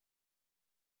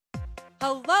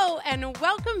Hello and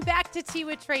welcome back to Tea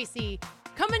with Tracy.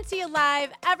 Coming to you live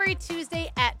every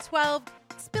Tuesday at 12,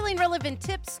 spilling relevant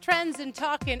tips, trends, and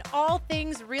talking all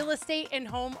things real estate and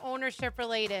home ownership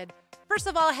related. First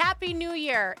of all, Happy New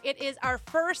Year. It is our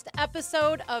first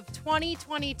episode of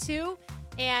 2022,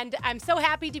 and I'm so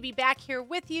happy to be back here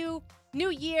with you. New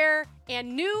year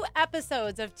and new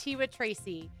episodes of Tea with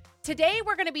Tracy. Today,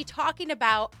 we're going to be talking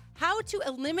about how to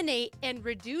eliminate and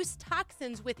reduce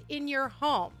toxins within your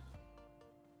home.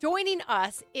 Joining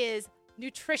us is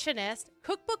nutritionist,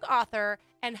 cookbook author,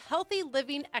 and healthy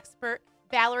living expert,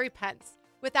 Valerie Pence.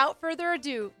 Without further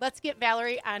ado, let's get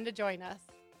Valerie on to join us.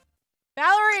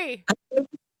 Valerie!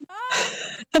 Oh,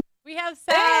 we have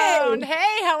sound.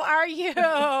 Hey, how are you?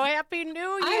 Happy New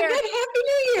Year. I'm good. Happy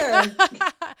New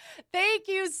Year. Thank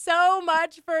you so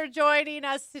much for joining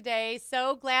us today.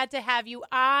 So glad to have you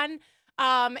on.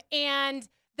 And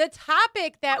the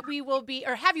topic that we will be,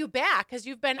 or have you back, because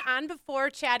you've been on before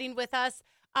chatting with us.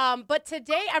 But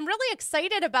today I'm really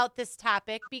excited about this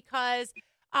topic because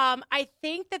I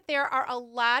think that there are a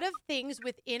lot of things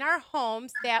within our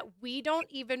homes that we don't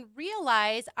even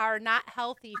realize are not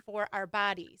healthy for our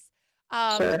bodies.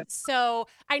 Sure. So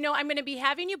I know I'm going to be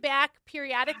having you back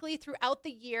periodically throughout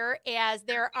the year as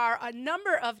there are a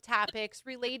number of topics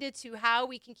related to how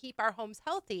we can keep our homes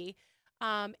healthy.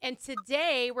 And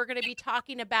today we're going to be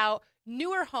talking about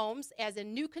newer homes as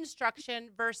in new construction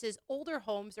versus older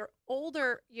homes or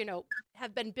older,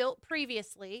 have been built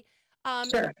previously.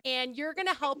 Sure. And you're going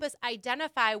to help us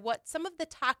identify what some of the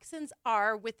toxins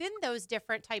are within those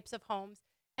different types of homes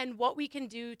and what we can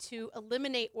do to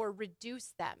eliminate or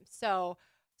reduce them. So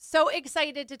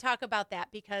excited to talk about that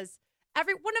because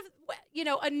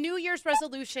a New Year's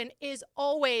resolution is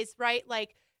always, right?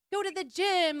 Like, go to the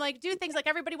gym, like do things like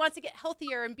everybody wants to get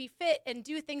healthier and be fit and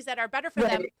do things that are better for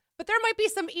them. But there might be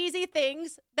some easy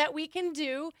things that we can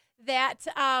do that,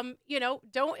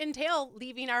 don't entail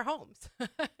leaving our homes.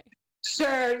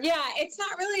 Sure. Yeah. It's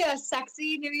not really a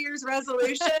sexy New Year's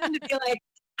resolution to be like,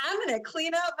 I'm going to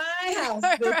clean up my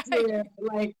house this year.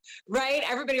 Like, right?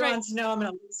 Everybody wants to know I'm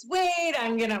going to lose weight.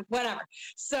 I'm going to whatever.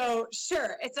 So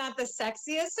sure, it's not the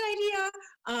sexiest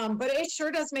idea, but it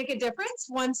sure does make a difference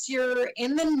once you're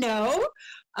in the know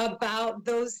about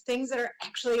those things that are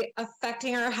actually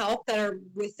affecting our health that are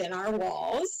within our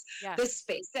walls, the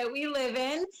space that we live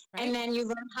in, and then you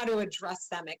learn how to address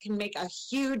them. It can make a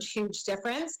huge, huge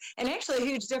difference, and actually a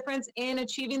huge difference in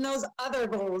achieving those other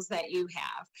goals that you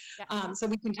have. So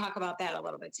we can talk about that a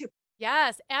little bit too.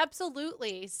 Yes,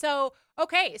 absolutely. So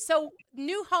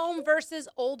new home versus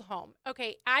old home.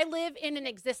 Okay, I live in an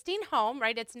existing home,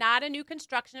 right? It's not a new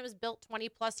construction. It was built 20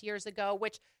 plus years ago,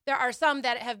 which there are some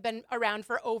that have been around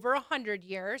for over 100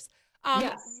 years.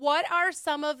 What are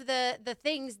some of the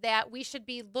things that we should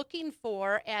be looking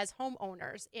for as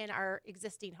homeowners in our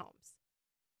existing homes?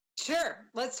 Sure.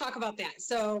 Let's talk about that.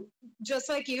 So just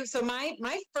like you, so my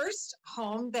first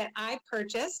home that I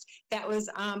purchased that was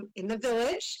in the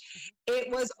village, it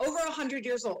was over 100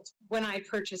 years old when I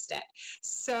purchased it.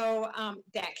 So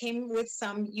that came with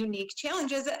some unique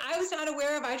challenges that I was not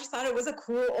aware of. I just thought it was a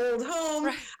cool old home.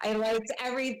 Right. I liked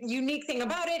every unique thing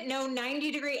about it. No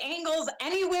 90-degree angles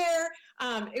anywhere.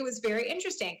 It was very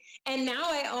interesting. And now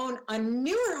I own a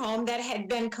newer home that had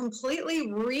been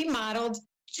completely remodeled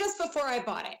just before I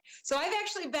bought it. So I've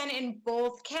actually been in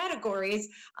both categories.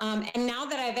 And now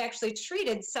that I've actually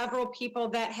treated several people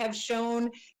that have shown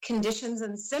conditions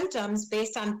and symptoms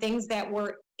based on things that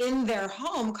were in their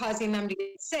home causing them to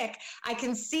get sick, I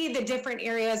can see the different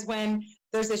areas when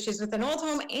there's issues with an old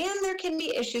home and there can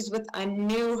be issues with a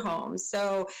new home.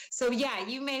 So yeah,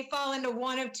 you may fall into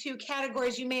one of two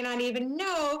categories. You may not even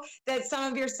know that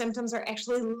some of your symptoms are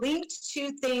actually linked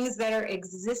to things that are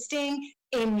existing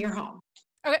in your home.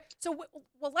 Okay, so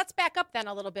let's back up then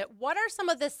a little bit. What are some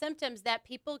of the symptoms that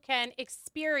people can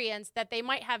experience that they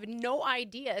might have no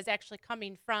idea is actually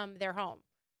coming from their home?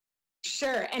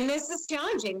 Sure, and this is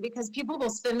challenging because people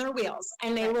will spin their wheels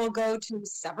and they will go to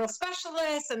several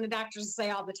specialists and the doctors will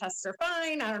say all the tests are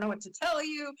fine. I don't know what to tell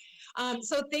you.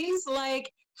 So things like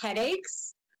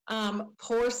headaches,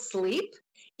 poor sleep,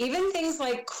 even things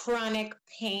like chronic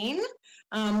pain.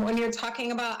 When you're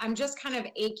talking about, I'm just kind of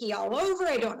achy all over,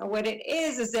 I don't know what it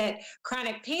is. Is it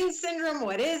chronic pain syndrome?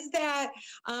 What is that?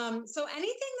 So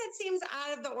anything that seems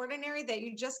out of the ordinary that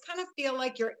you just kind of feel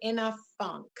like you're in a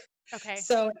funk. Okay.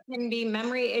 So it can be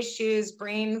memory issues,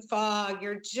 brain fog.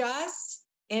 You're just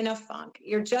in a funk.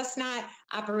 You're just not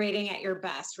operating at your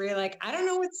best. Where you're like, I don't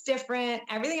know what's different.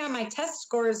 Everything on my test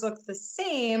scores look the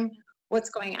same. What's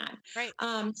going on? Right.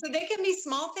 So they can be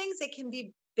small things. They can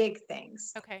be big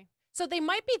things. Okay. So they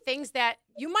might be things that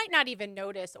you might not even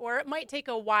notice, or it might take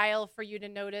a while for you to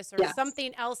notice, or Yes.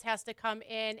 something else has to come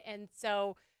in. And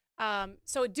so,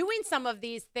 so doing some of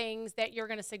these things that you're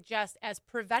going to suggest as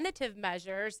preventative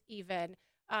measures, even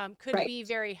could Right. be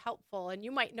very helpful. And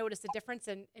you might notice a difference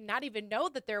and not even know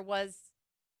that there was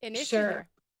an issue Sure. there.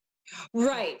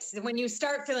 Right. When you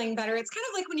start feeling better, it's kind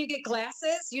of like when you get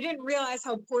glasses. You didn't realize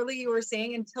how poorly you were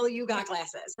seeing until you got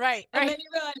glasses. Right, And right. then you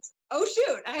realize, oh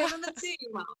shoot, I haven't been seeing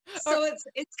well. So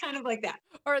it's kind of like that.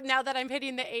 Or now that I'm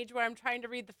hitting the age where I'm trying to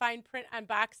read the fine print on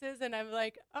boxes, and I'm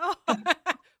like, oh,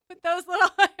 put those little,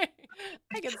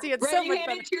 I can see it Right. so You much hand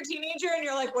better. it to your teenager and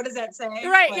you're like, what does that say?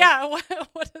 Right, Like, yeah.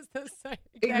 What does this say?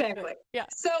 exactly. Yeah.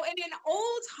 So in an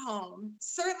old home,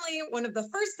 certainly one of the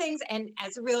first things, and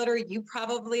as a realtor, you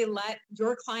probably let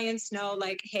your clients know,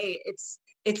 like, hey, it's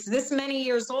this many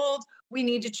years old. We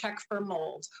need to check for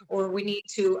mold, or we need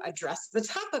to address the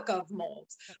topic of mold.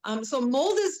 So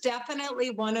mold is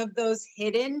definitely one of those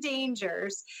hidden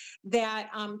dangers that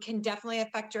can definitely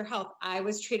affect your health. I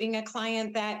was treating a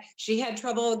client that she had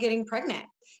trouble getting pregnant.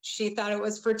 She thought it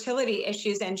was fertility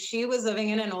issues, and she was living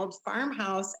in an old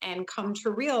farmhouse, and come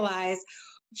to realize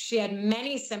she had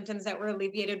many symptoms that were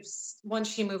alleviated once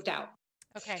she moved out.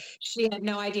 Okay. She had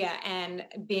no idea, and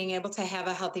being able to have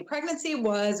a healthy pregnancy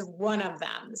was one of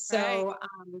them. So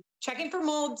checking for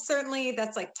mold, certainly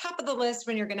that's like top of the list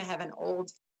when you're going to have an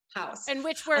old house. And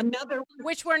which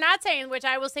we're not saying, which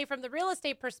I will say from the real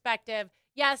estate perspective,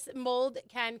 yes, mold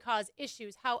can cause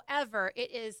issues. However,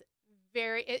 it is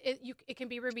it can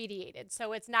be remediated.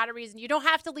 So it's not a reason. You don't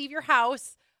have to leave your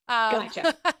house.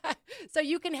 Gotcha. So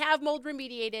you can have mold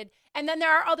remediated. And then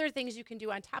there are other things you can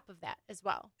do on top of that as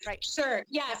well, right? Sure.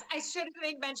 Yes. I should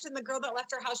have mentioned the girl that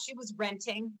left her house. She was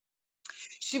renting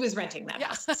that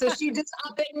house. So she just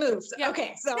up and moved. Yeah.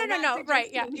 Okay. So no. Right.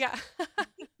 Yeah.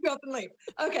 Go up and leave.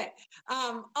 Okay.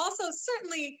 Also,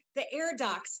 certainly the air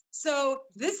ducts. So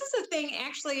this is a thing,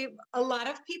 actually, a lot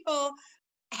of people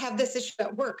have this issue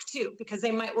at work too, because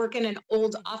they might work in an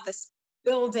old office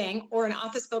building, or an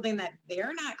office building that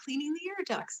they're not cleaning the air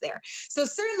ducts there. So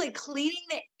certainly cleaning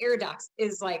the air ducts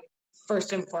is like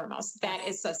first and foremost. That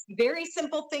is a very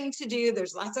simple thing to do.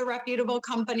 There's lots of reputable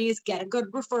companies. Get a good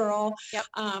referral, Yep.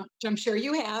 Which I'm sure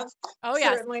you have. Oh,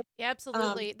 yes. Certainly. Yeah,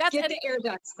 absolutely. Get the air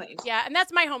ducts cleaned. Yeah, and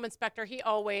that's my home inspector. He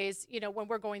always, when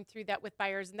we're going through that with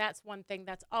buyers, and that's one thing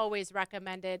that's always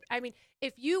recommended. I mean,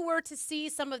 if you were to see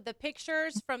some of the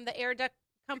pictures from the air duct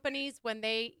companies when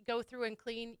they go through and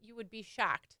clean, you would be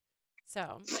shocked.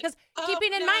 So, because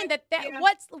keeping in mind that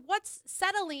what's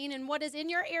settling and what is in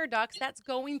your air ducts, that's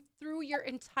going through your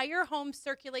entire home,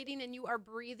 circulating, and you are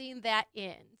breathing that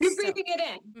in. You're breathing it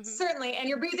in, certainly, and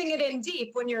you're breathing it in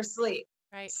deep when you're asleep.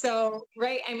 Right. So,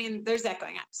 right. I mean, there's that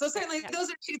going on. So certainly those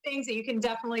are two things that you can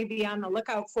definitely be on the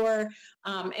lookout for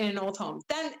in an old home.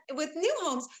 Then with new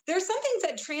homes, there's some things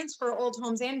that transfer old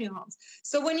homes and new homes.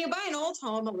 So when you buy an old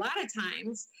home, a lot of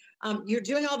times you're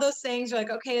doing all those things. You're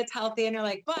like, okay, it's healthy. And you're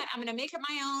like, but I'm going to make it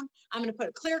my own. I'm going to put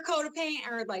a clear coat of paint,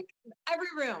 or like every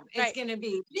room is going to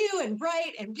be new and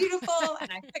bright and beautiful. And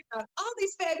I picked out all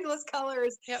these fabulous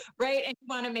colors, right? And you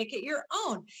want to make it your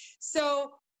own.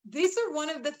 So these are one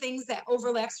of the things that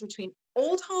overlaps between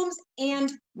old homes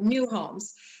and new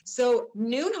homes. So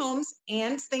new homes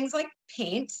and things like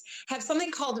paint have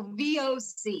something called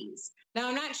VOCs. Now,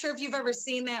 I'm not sure if you've ever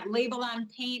seen that label on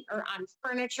paint or on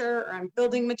furniture or on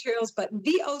building materials, but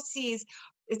VOCs,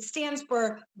 it stands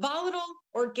for volatile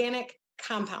organic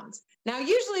compounds. Now,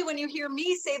 usually when you hear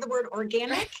me say the word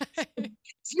organic,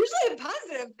 it's usually a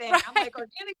positive thing. I'm like,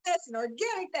 organic this and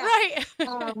organic that.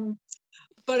 Right.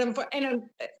 But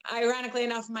ironically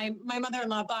enough, my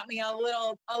mother-in-law bought me a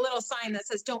little sign that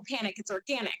says "Don't panic, it's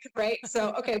organic." Right? So,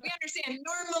 okay, we understand.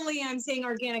 Normally, I'm saying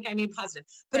organic, I mean positive.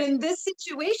 But in this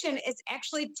situation, it's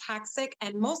actually toxic,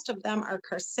 and most of them are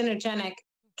carcinogenic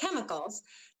chemicals,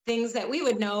 things that we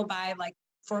would know by like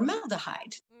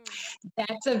formaldehyde.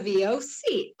 That's a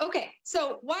VOC. Okay,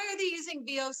 so why are they using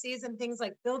VOCs and things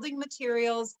like building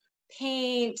materials,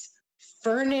 paint,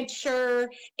 furniture?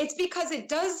 It's because it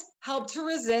does help to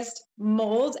resist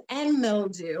mold and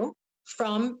mildew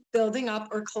from building up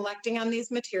or collecting on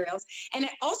these materials. And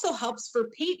it also helps for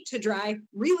paint to dry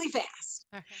really fast.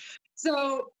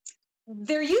 So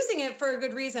they're using it for a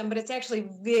good reason, but it's actually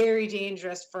very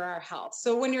dangerous for our health.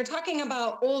 So when you're talking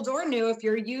about old or new, if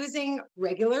you're using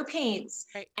regular paints,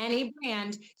 any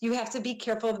brand, you have to be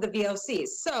careful of the VOCs.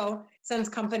 So since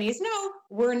companies know,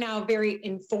 we're now very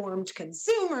informed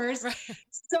consumers.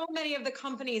 So many of the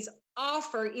companies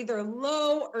offer either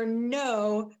low or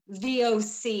no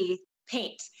VOC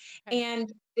paint,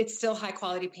 and it's still high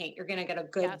quality paint. You're going to get a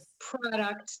good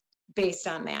product based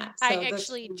on that. I So those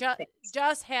actually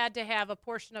just had to have a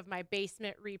portion of my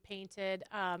basement repainted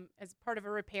as part of a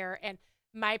repair, and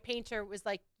my painter was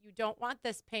like, "You don't want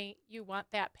this paint, you want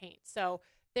that paint." So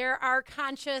there are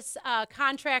conscious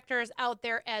contractors out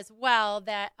there as well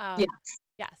that, yeah.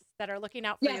 yes, that are looking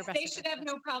out for your Yes, best they should interest. have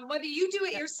no problem. Whether you do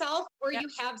it Yep. yourself or Yep. you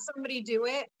have somebody do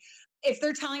it, if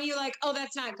they're telling you like, oh,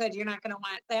 that's not good, you're not going to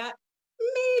want that,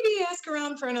 maybe ask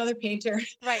around for another painter.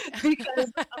 Right.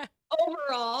 Because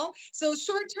overall, so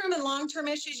short-term and long-term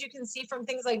issues you can see from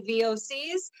things like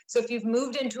VOCs. So if you've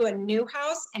moved into a new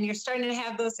house and you're starting to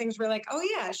have those things where like, oh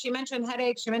yeah, she mentioned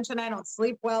headaches, she mentioned I don't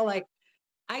sleep well, like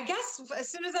I guess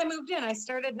as soon as I moved in, I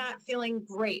started not feeling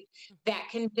great. That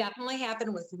can definitely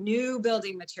happen with new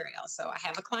building materials. So I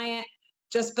have a client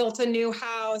just built a new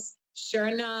house. Sure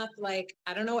enough, like,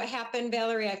 I don't know what happened,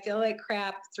 Valerie. I feel like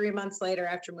crap 3 months later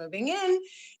after moving in.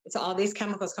 It's all these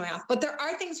chemicals coming off. But there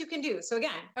are things you can do. So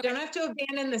again, Okay. you don't have to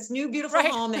abandon this new beautiful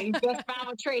Right. home that you just found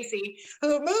with Tracy,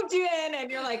 who moved you in, and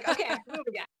you're like, okay, I have to move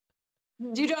again.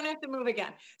 You don't have to move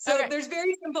again. So Okay. there's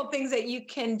very simple things that you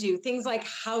can do. Things like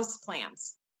house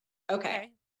plants.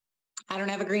 Okay. I don't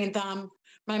have a green thumb.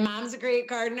 My mom's a great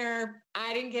gardener.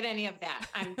 I didn't get any of that.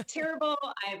 I'm terrible.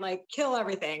 I like kill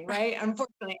everything, right?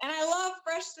 Unfortunately. And I love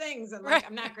fresh things. And like, Right.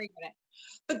 I'm not great at it.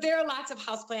 But there are lots of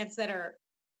houseplants that are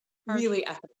Perfect. really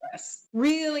effortless,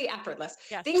 really effortless.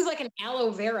 Yes. Things like an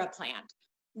aloe vera plant.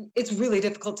 It's really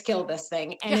difficult to kill this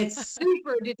thing. And Yeah. it's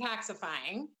super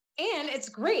detoxifying. And it's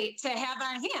great to have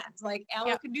on hand. Like aloe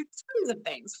Yep. can do tons of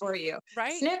things for you.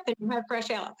 Right. Snip and you have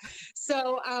fresh aloe.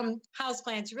 So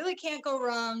houseplants, you really can't go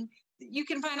wrong. You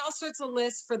can find all sorts of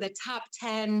lists for the top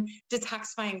 10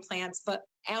 detoxifying plants, but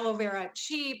aloe vera,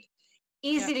 cheap,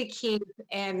 easy to keep.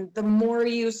 And the more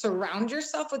you surround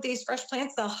yourself with these fresh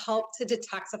plants, they'll help to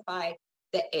detoxify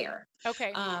the air.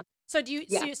 Okay. So do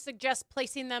you suggest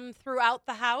placing them throughout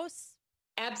the house?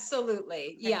 Absolutely.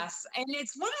 Okay. Yes. And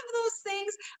it's one of those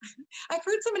things. I've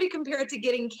heard somebody compare it to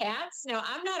getting cats. Now,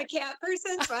 I'm not a cat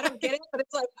person, so I don't get it, but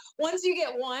it's like once you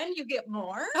get one, you get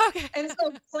more. Okay. And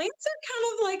so plants are kind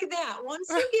of like that. Once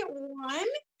you get one,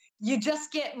 you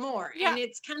just get more. Yeah. And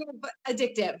it's kind of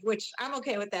addictive, which I'm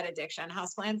okay with that addiction.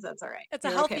 Houseplants, that's all right. It's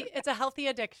You're a healthy okay with it's a healthy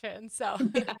addiction. So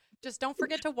Yeah. just don't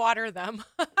forget to water them.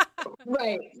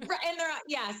 Right. And they're,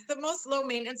 yes, the most low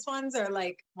maintenance ones are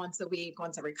like once a week,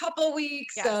 once every couple of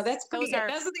weeks. Yes, So that's pretty those good.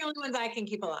 are- Those are the only ones I can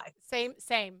keep alive. Same.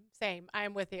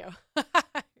 I'm with you.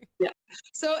 Yeah.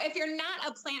 So if you're not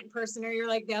a plant person or you're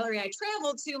like, Valerie, I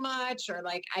travel too much, or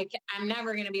like I'm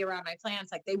never going to be around my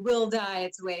plants, like they will die,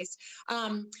 it's a waste.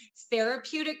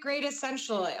 Therapeutic grade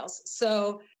essential oils.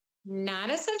 So not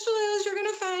essential oils you're going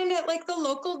to find at like the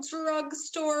local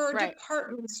drugstore or Right.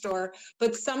 department store,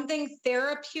 but something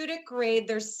therapeutic grade.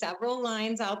 There's several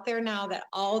lines out there now that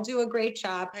all do a great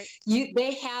job. Right.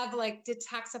 They have like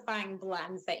detoxifying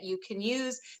blends that you can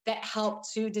use that help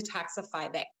to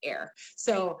detoxify the air.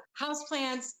 So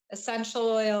houseplants,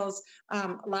 essential oils,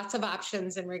 lots of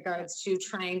options in regards to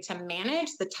trying to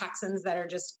manage the toxins that are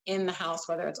just in the house,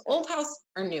 whether it's old house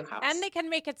or new house. And they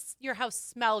can make your house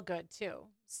smell good too.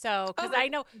 So, because I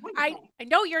know wonderful. I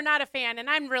know you're not a fan, and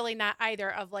I'm really not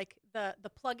either, of like the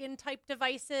plug-in type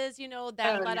devices,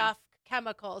 that let off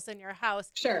chemicals in your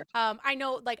house. Sure. I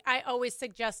know, like, I always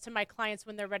suggest to my clients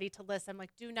when they're ready to list, I'm like,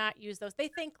 do not use those. They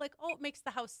think like, oh, it makes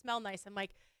the house smell nice. I'm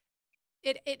like,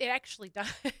 it actually does.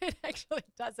 It actually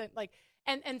doesn't. Like,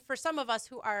 and for some of us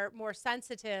who are more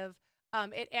sensitive,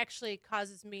 it actually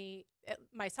causes me,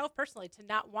 myself personally, to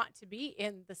not want to be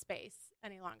in the space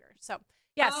any longer. So.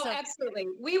 Yeah, absolutely.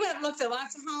 We went and looked at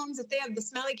lots of homes. If they have the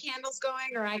smelly candles going,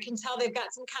 or I can tell they've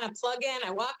got some kind of plug-in,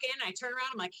 I walk in, I turn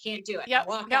around, I'm like, I can't do it. Yep. I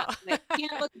walk out, I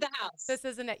can't look at the house. This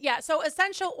isn't it. Yeah. So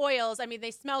essential oils, I mean,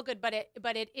 they smell good, but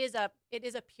it is a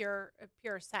pure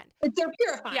scent. They're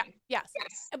purifying. Yeah. Yes.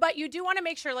 But you do want to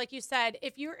make sure, like you said,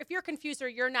 if you're confused or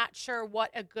you're not sure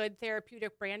what a good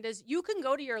therapeutic brand is, you can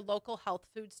go to your local health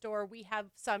food store. We have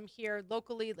some here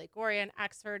locally, Lake Orion,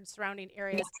 Oxford, surrounding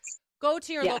areas. Yes. Go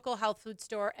to your local health food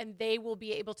store, and they will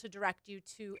be able to direct you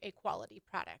to a quality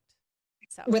product.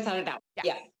 So, without a doubt. Yes.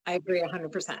 Yeah, I agree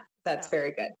 100%. That's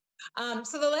very good.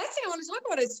 So the last thing I want to talk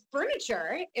about is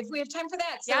furniture, if we have time for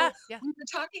that. So we were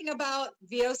talking about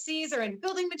VOCs are in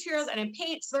building materials and in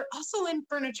paint. So they're also in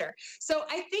furniture. So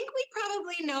I think we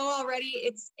probably know already,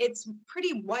 it's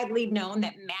pretty widely known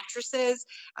that mattresses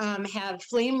have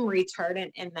flame retardant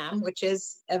in them, which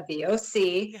is a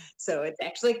VOC. So it's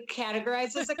actually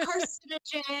categorized as a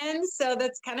carcinogen. So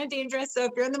that's kind of dangerous. So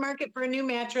if you're in the market for a new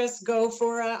mattress, go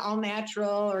for an all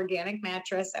natural organic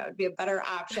mattress. That would be a better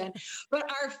option. But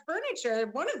our furniture,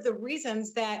 one of the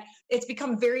reasons that it's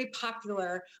become very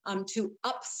popular to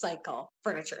upcycle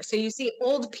furniture. So you see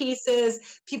old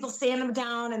pieces, people sand them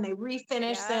down and they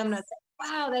refinish them. And it's like,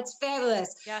 wow, that's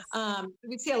fabulous. Yes.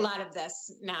 We see a lot of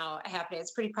this now happening.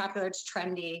 It's pretty popular. It's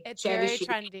trendy. It's very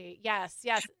trendy. Yes.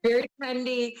 Yes. Very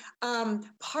trendy.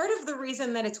 Part of the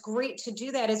reason that it's great to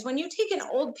do that is when you take an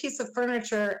old piece of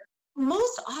furniture,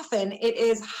 most often it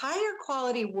is higher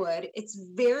quality wood. It's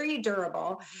very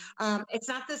durable. It's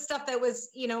not the stuff that was,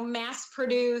 mass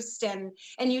produced. And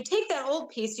you take that old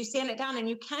piece, you sand it down, and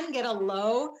you can get a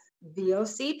low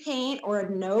VOC paint or a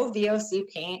no VOC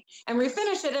paint and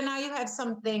refinish it. And now you have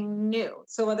something new.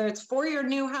 So whether it's for your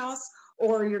new house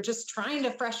or you're just trying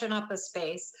to freshen up a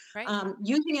space, right.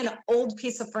 Using an old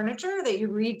piece of furniture that you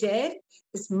redid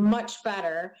is much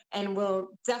better and will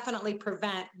definitely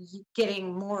prevent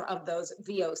getting more of those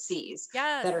VOCs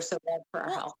that are so bad for our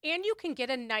health. And you can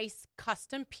get a nice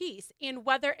custom piece. And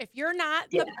whether if you're not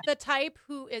the type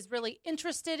who is really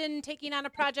interested in taking on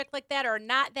a project like that or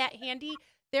not that handy,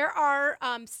 there are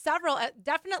several,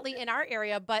 definitely in our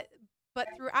area, but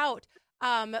throughout,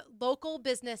 local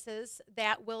businesses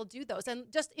that will do those, and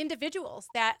just individuals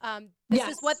that this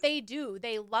is what they do.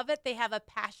 They love it. They have a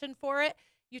passion for it.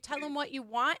 You tell them what you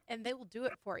want and they will do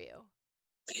it for you.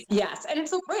 Yes. And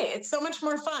it's so great. It's so much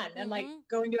more fun than like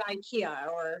going to IKEA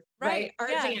or Art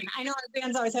Van. I know Art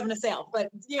Van's always having a sale, but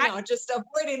just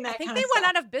avoiding that. I think kind they of went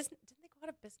stuff. out of business. Didn't they go out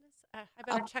of business?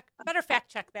 I better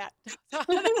fact check that.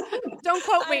 Don't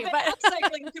quote me, but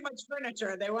upcycling too much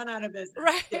furniture. They went out of business.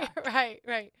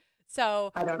 Right.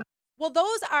 So I don't know. Well,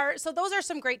 those are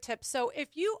some great tips. So if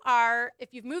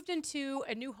you've moved into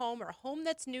a new home or a home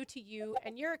that's new to you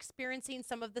and you're experiencing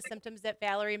some of the symptoms that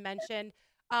Valerie mentioned,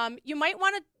 you might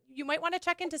want to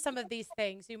check into some of these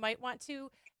things. You might want to,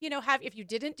 have, if you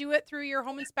didn't do it through your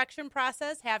home inspection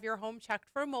process, have your home checked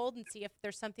for mold and see if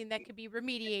there's something that could be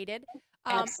remediated.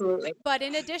 Absolutely. But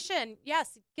in addition,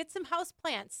 yes, get some house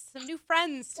plants, some new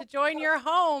friends to join your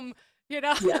home.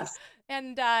 Yes.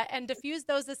 and diffuse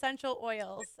those essential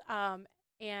oils.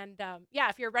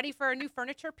 If you're ready for a new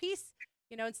furniture piece,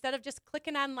 instead of just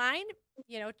clicking online,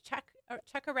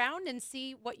 check around and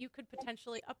see what you could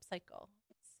potentially upcycle.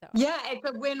 So. Yeah, it's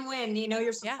a win-win.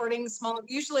 You're supporting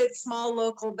usually it's small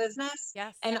local business.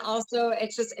 Yes. And also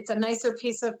it's a nicer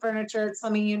piece of furniture. It's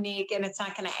something unique and it's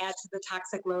not going to add to the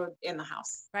toxic load in the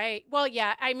house. Right. Well,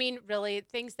 yeah, I mean, really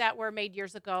things that were made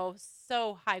years ago,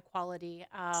 so high quality.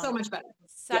 So much better.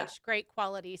 Such great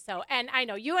quality. So, and I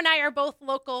know you and I are both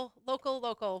local.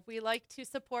 We like to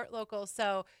support local.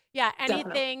 So yeah, anything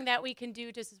Definitely. that we can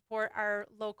do to support our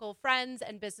local friends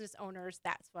and business owners,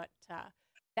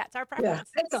 that's our preference.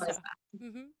 Yeah, it's always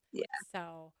Yeah.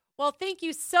 So, well, thank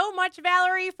you so much,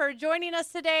 Valerie, for joining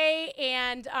us today.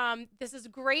 And this is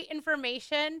great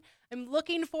information. I'm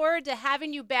looking forward to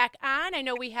having you back on. I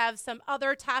know we have some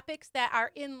other topics that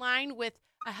are in line with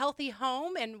a healthy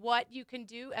home and what you can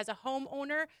do as a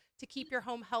homeowner to keep your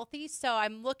home healthy. So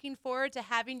I'm looking forward to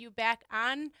having you back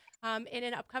on in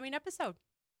an upcoming episode.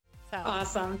 So.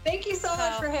 Awesome. Thank you so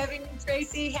much for having me,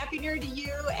 Tracy. Happy New Year to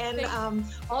you and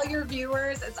all your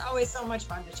viewers. It's always so much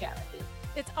fun to chat with you.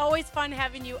 It's always fun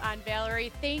having you on,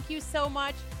 Valerie. Thank you so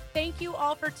much. Thank you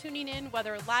all for tuning in,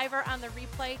 whether live or on the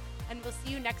replay, and we'll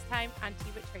see you next time on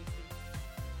Tea with Tracy.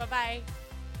 Bye-bye.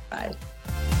 Bye.